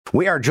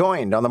We are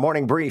joined on the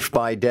morning brief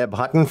by Deb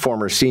Hutton,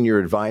 former senior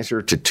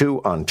advisor to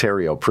 2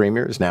 Ontario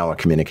premiers, now a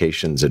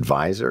communications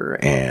advisor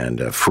and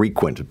a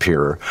frequent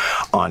appearer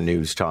on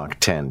News Talk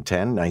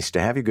 1010. Nice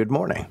to have you. Good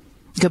morning.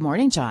 Good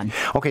morning, John.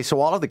 Okay, so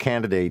all of the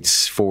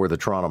candidates for the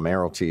Toronto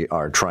mayoralty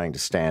are trying to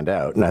stand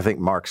out, and I think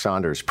Mark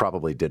Saunders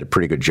probably did a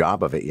pretty good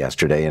job of it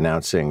yesterday,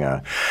 announcing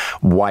a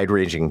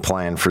wide-ranging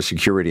plan for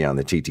security on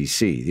the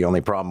TTC. The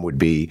only problem would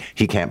be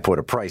he can't put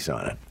a price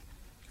on it.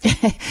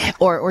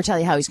 or tell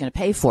you how he's going to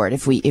pay for it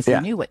if we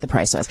knew what the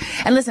price was.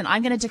 And listen,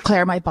 I'm going to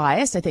declare my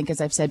bias. I think, as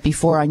I've said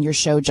before on your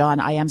show, John,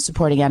 I am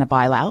supporting Anna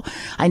Bilau.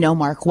 I know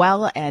Mark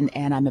well, and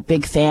I'm a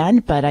big fan,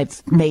 but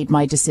I've made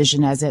my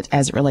decision as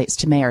it relates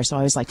to mayor. So I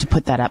always like to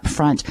put that up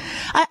front.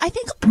 I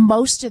think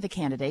most of the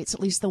candidates, at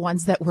least the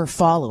ones that we're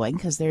following,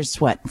 because there's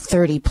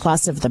 30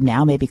 plus of them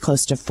now, maybe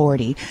close to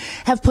 40,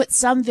 have put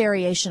some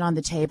variation on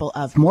the table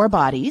of more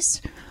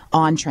bodies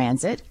on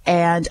transit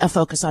and a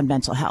focus on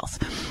mental health.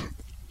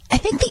 I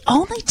think the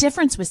only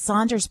difference with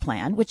Saunders'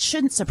 plan, which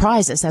shouldn't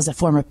surprise us as a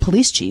former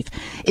police chief,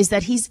 is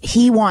that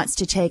he wants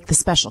to take the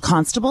special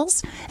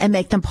constables and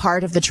make them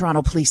part of the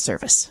Toronto Police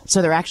Service.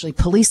 So they're actually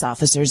police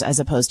officers as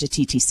opposed to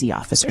TTC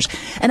officers.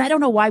 And I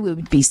don't know why we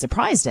would be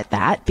surprised at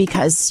that,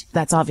 because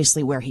that's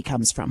obviously where he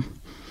comes from.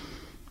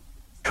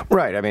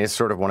 Right. I mean, it's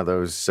sort of one of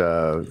those,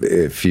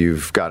 if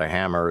you've got a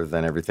hammer,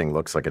 then everything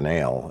looks like a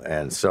nail.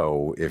 And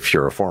so if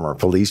you're a former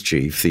police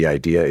chief, the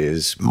idea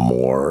is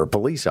more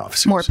police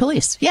officers. More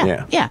police.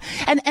 Yeah.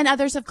 And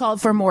others have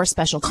called for more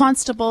special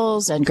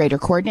constables and greater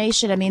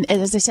coordination. I mean,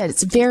 as I said,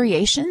 it's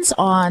variations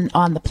on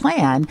the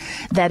plan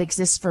that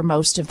exists for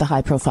most of the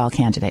high profile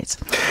candidates.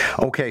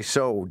 Okay.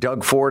 So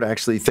Doug Ford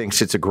actually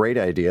thinks it's a great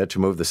idea to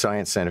move the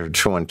Science Centre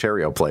to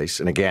Ontario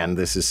Place. And again,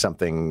 this is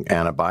something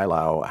Anna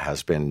Bilau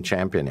has been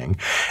championing.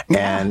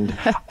 And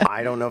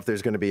I don't know if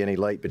there's going to be any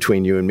light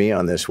between you and me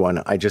on this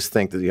one. I just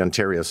think that the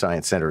Ontario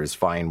Science Centre is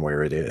fine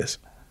where it is.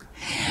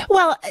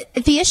 Well,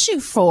 the issue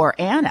for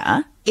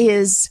Anna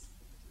is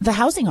the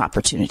housing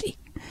opportunity.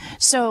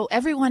 So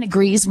everyone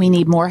agrees we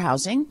need more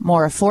housing,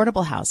 more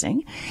affordable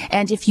housing.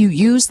 And if you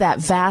use that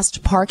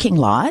vast parking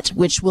lot,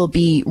 which will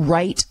be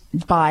right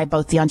by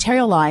both the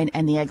Ontario line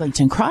and the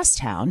Eglinton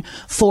Crosstown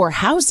for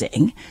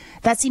housing,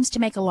 that seems to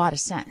make a lot of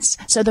sense.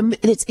 So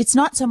it's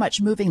not so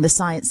much moving the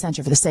Science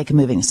Centre for the sake of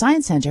moving the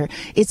Science Centre.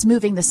 It's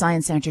moving the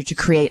Science Centre to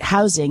create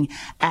housing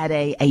at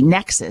a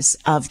nexus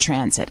of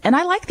transit. And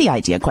I like the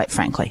idea, quite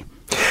frankly.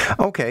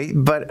 Okay,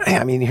 but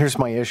I mean, here's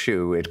my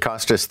issue. It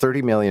cost us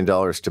 $30 million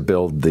to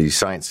build the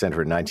Science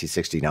Centre in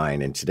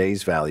 1969. In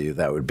today's value,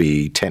 that would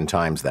be 10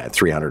 times that,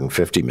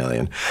 $350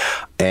 million.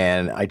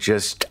 And I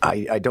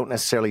don't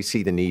necessarily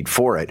see the need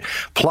for it.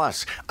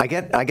 Plus, I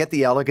get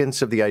the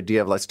elegance of the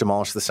idea of let's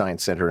demolish the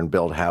Science Centre and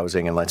build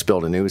housing and let's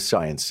build a new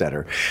Science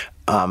Centre.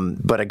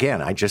 But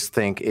again, I just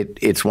think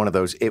it's one of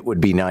those it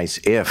would be nice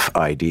if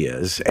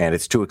ideas, and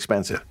it's too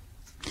expensive.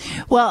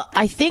 Well,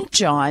 I think,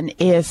 John,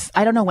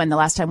 I don't know when the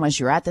last time was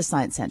you were at the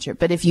Science Centre,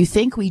 but if you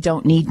think we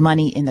don't need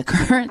money in the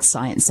current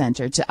Science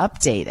Centre to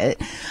update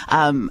it,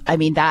 I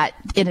mean, that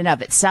in and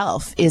of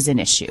itself is an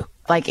issue.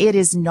 Like, it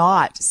is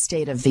not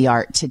state of the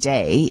art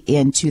today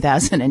in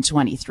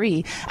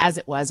 2023 as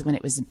it was when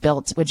it was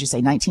built, would you say,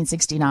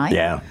 1969?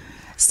 Yeah.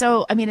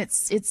 So, I mean,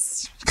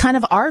 it's kind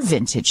of our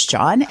vintage,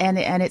 John, and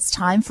it's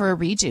time for a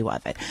redo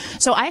of it.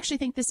 So I actually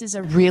think this is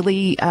a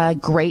really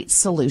great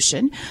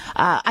solution.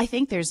 I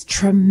think there's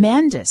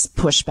tremendous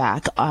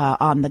pushback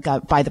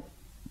by the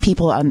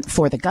people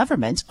for the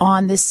government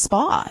on this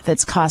spa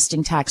that's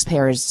costing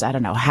taxpayers, I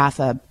don't know,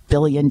 $500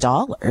 million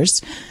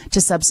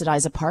to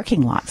subsidize a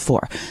parking lot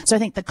for. So I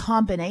think the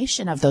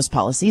combination of those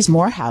policies,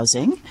 more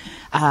housing,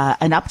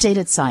 an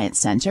updated Science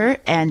Centre,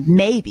 and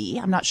maybe,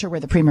 I'm not sure where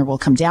the Premier will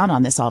come down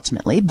on this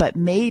ultimately, but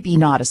maybe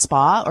not a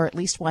spa, or at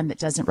least one that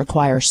doesn't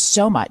require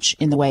so much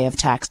in the way of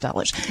tax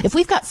dollars. If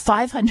we've got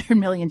 $500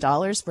 million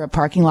for a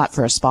parking lot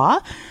for a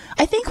spa,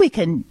 I think we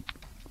can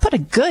put a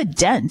good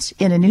dent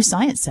in a new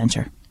Science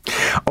Centre.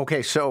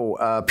 Okay,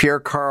 so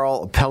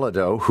Pierre-Carl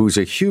Pelado, who's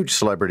a huge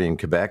celebrity in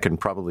Quebec and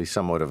probably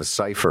somewhat of a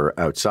cipher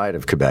outside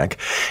of Quebec,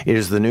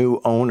 is the new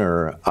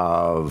owner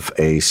of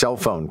a cell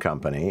phone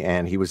company,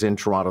 and he was in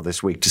Toronto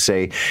this week to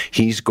say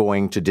he's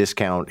going to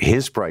discount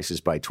his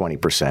prices by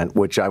 20%,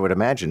 which I would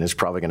imagine is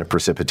probably going to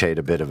precipitate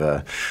a bit of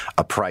a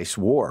price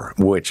war,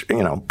 which,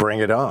 bring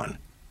it on.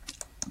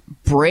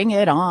 Bring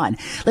it on.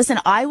 Listen,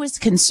 I was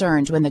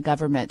concerned when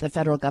the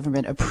federal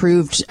government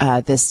approved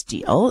this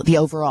deal, the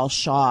overall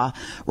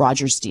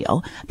Shaw-Rogers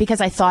deal,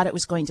 because I thought it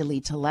was going to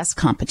lead to less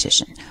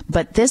competition.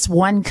 But this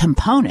one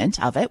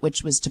component of it,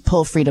 which was to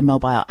pull Freedom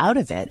Mobile out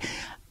of it,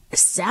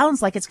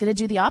 sounds like it's going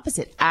to do the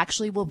opposite.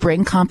 Actually will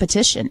bring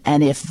competition.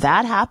 And if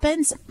that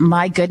happens,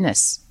 my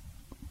goodness,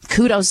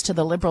 kudos to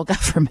the Liberal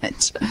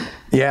government.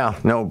 Yeah,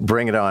 no,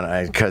 bring it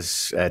on.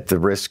 Because at the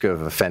risk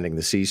of offending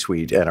the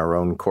C-suite and our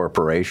own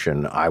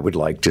corporation, I would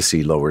like to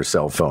see lower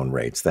cell phone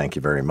rates. Thank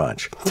you very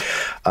much.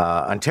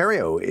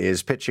 Ontario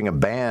is pitching a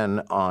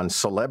ban on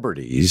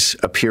celebrities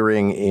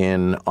appearing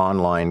in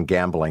online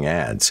gambling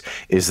ads.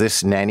 Is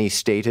this nanny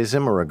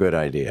statism or a good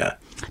idea?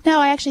 No,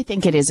 I actually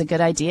think it is a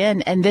good idea.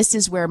 And this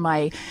is where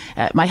my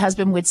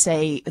husband would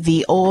say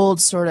the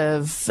old sort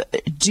of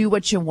do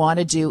what you want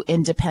to do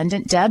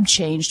independent Deb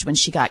changed when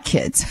she got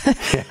kids.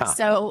 Yeah.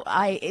 So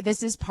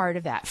this is part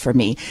of that for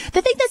me.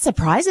 The thing that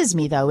surprises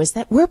me, though, is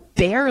that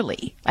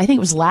I think it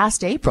was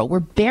last April, we're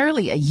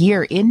barely a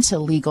year into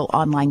legal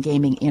online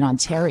gaming in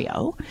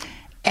Ontario.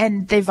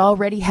 And they've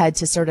already had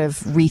to sort of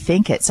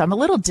rethink it. So I'm a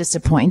little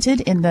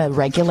disappointed in the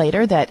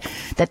regulator that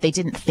they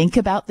didn't think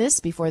about this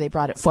before they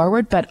brought it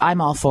forward, but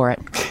I'm all for it.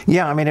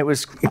 Yeah, I mean, it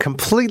was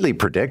completely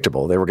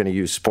predictable. They were going to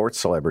use sports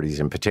celebrities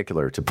in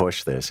particular to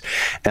push this.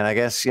 And I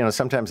guess,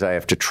 sometimes I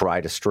have to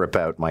try to strip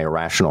out my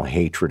irrational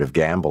hatred of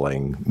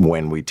gambling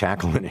when we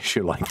tackle an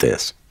issue like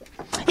this.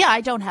 Yeah, I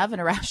don't have an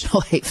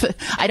irrational hate.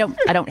 I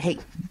don't hate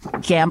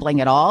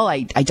gambling at all.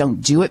 I don't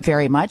do it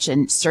very much,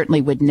 and certainly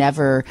would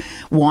never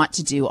want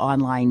to do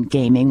online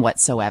gaming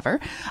whatsoever.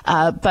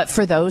 But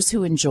for those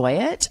who enjoy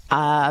it,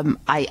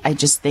 I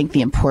just think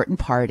the important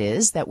part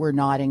is that we're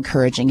not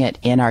encouraging it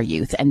in our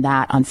youth, and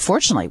that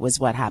unfortunately was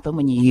what happened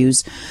when you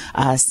use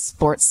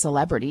sports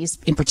celebrities,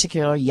 in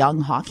particular young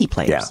hockey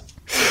players. Yeah.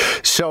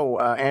 So,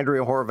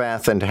 Andrea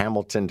Horwath and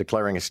Hamilton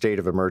declaring a state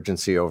of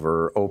emergency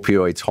over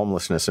opioids,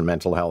 homelessness, and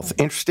mental health.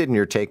 Interested in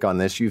your take on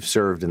this. You've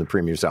served in the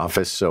Premier's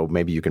office, so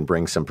maybe you can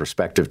bring some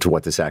perspective to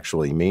what this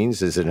actually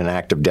means. Is it an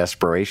act of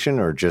desperation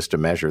or just a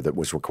measure that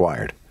was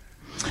required?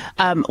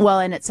 Well,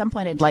 and at some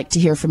point, I'd like to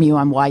hear from you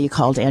on why you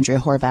called Andrea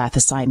Horwath a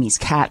Siamese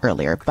cat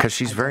earlier. Because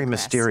she's very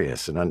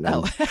mysterious. And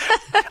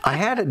I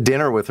had a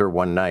dinner with her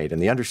one night,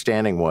 and the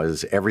understanding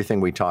was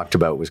everything we talked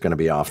about was going to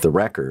be off the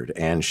record.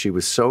 And she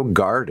was so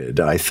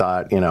guarded, I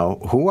thought,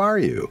 who are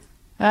you?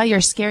 Well, you're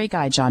a scary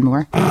guy, John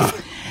Moore.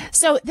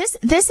 So this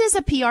is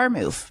a PR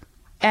move.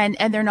 And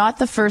they're not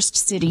the first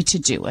city to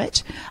do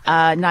it.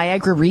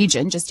 Niagara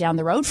Region, just down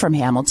the road from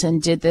Hamilton,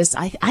 did this,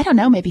 I don't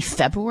know, maybe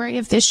February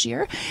of this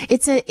year.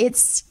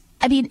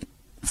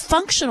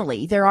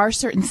 Functionally, there are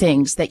certain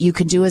things that you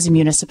can do as a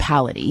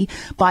municipality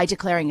by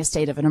declaring a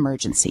state of an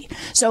emergency.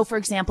 So, for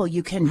example,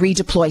 you can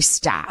redeploy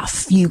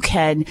staff. You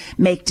can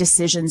make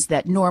decisions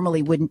that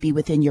normally wouldn't be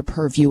within your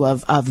purview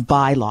of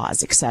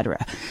bylaws, et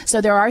cetera.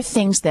 So there are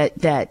things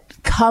that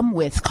come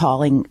with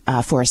calling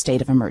for a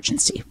state of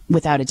emergency,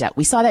 without a doubt.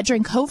 We saw that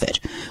during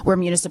COVID, where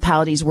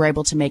municipalities were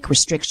able to make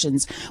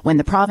restrictions when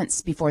the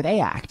province, before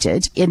they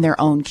acted, in their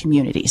own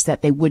communities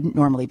that they wouldn't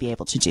normally be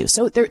able to do.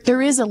 So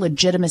there is a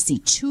legitimacy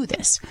to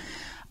this.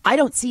 I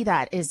don't see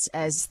that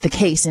as the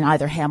case in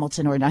either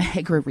Hamilton or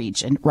Niagara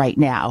Region right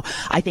now.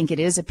 I think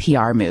it is a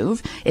PR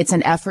move. It's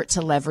an effort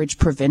to leverage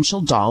provincial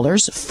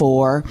dollars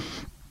for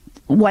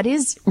what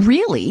is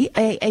really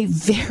a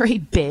very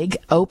big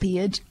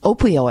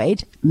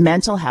opioid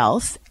mental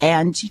health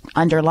and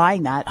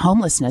underlying that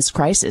homelessness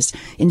crisis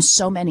in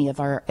so many of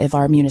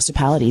our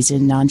municipalities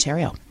in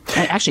Ontario.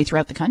 And actually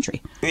throughout the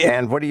country.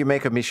 And what do you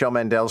make of Michel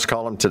Mandel's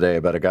column today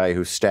about a guy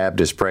who stabbed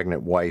his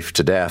pregnant wife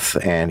to death,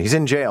 and he's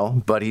in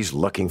jail, but he's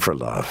looking for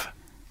love?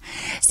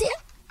 See,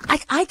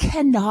 I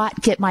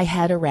cannot get my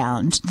head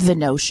around the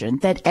notion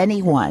that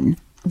anyone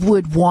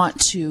would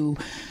want to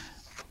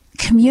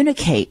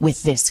communicate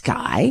with this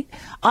guy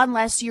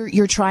unless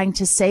you're trying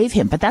to save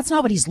him. But that's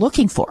not what he's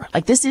looking for.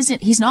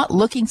 He's not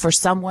looking for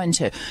someone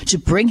to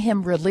bring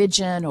him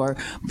religion or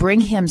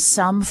bring him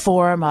some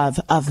form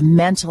of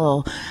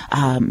mental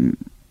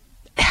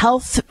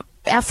health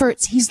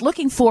efforts. He's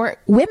looking for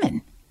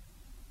women.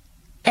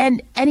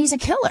 And he's a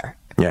killer.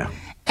 Yeah.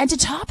 And to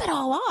top it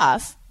all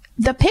off,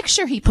 the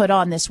picture he put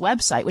on this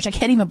website, which I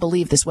can't even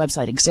believe this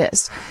website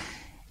exists,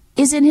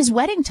 is in his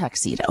wedding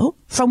tuxedo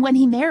from when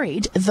he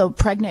married the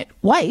pregnant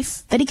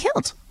wife that he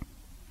killed.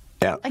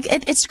 Yeah.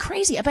 It's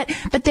crazy.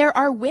 But there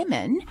are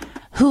women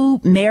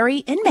who marry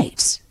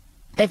inmates.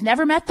 They've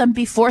never met them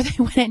before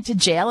they went into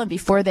jail and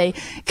before they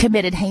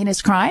committed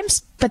heinous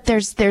crimes. But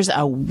there's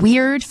a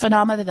weird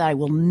phenomenon that I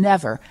will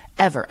never,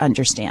 ever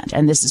understand.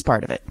 And this is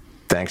part of it.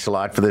 Thanks a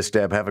lot for this,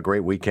 Deb. Have a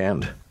great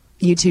weekend.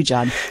 You too,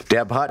 John.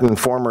 Deb Hutton,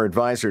 former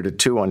advisor to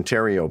 2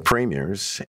 Ontario premiers.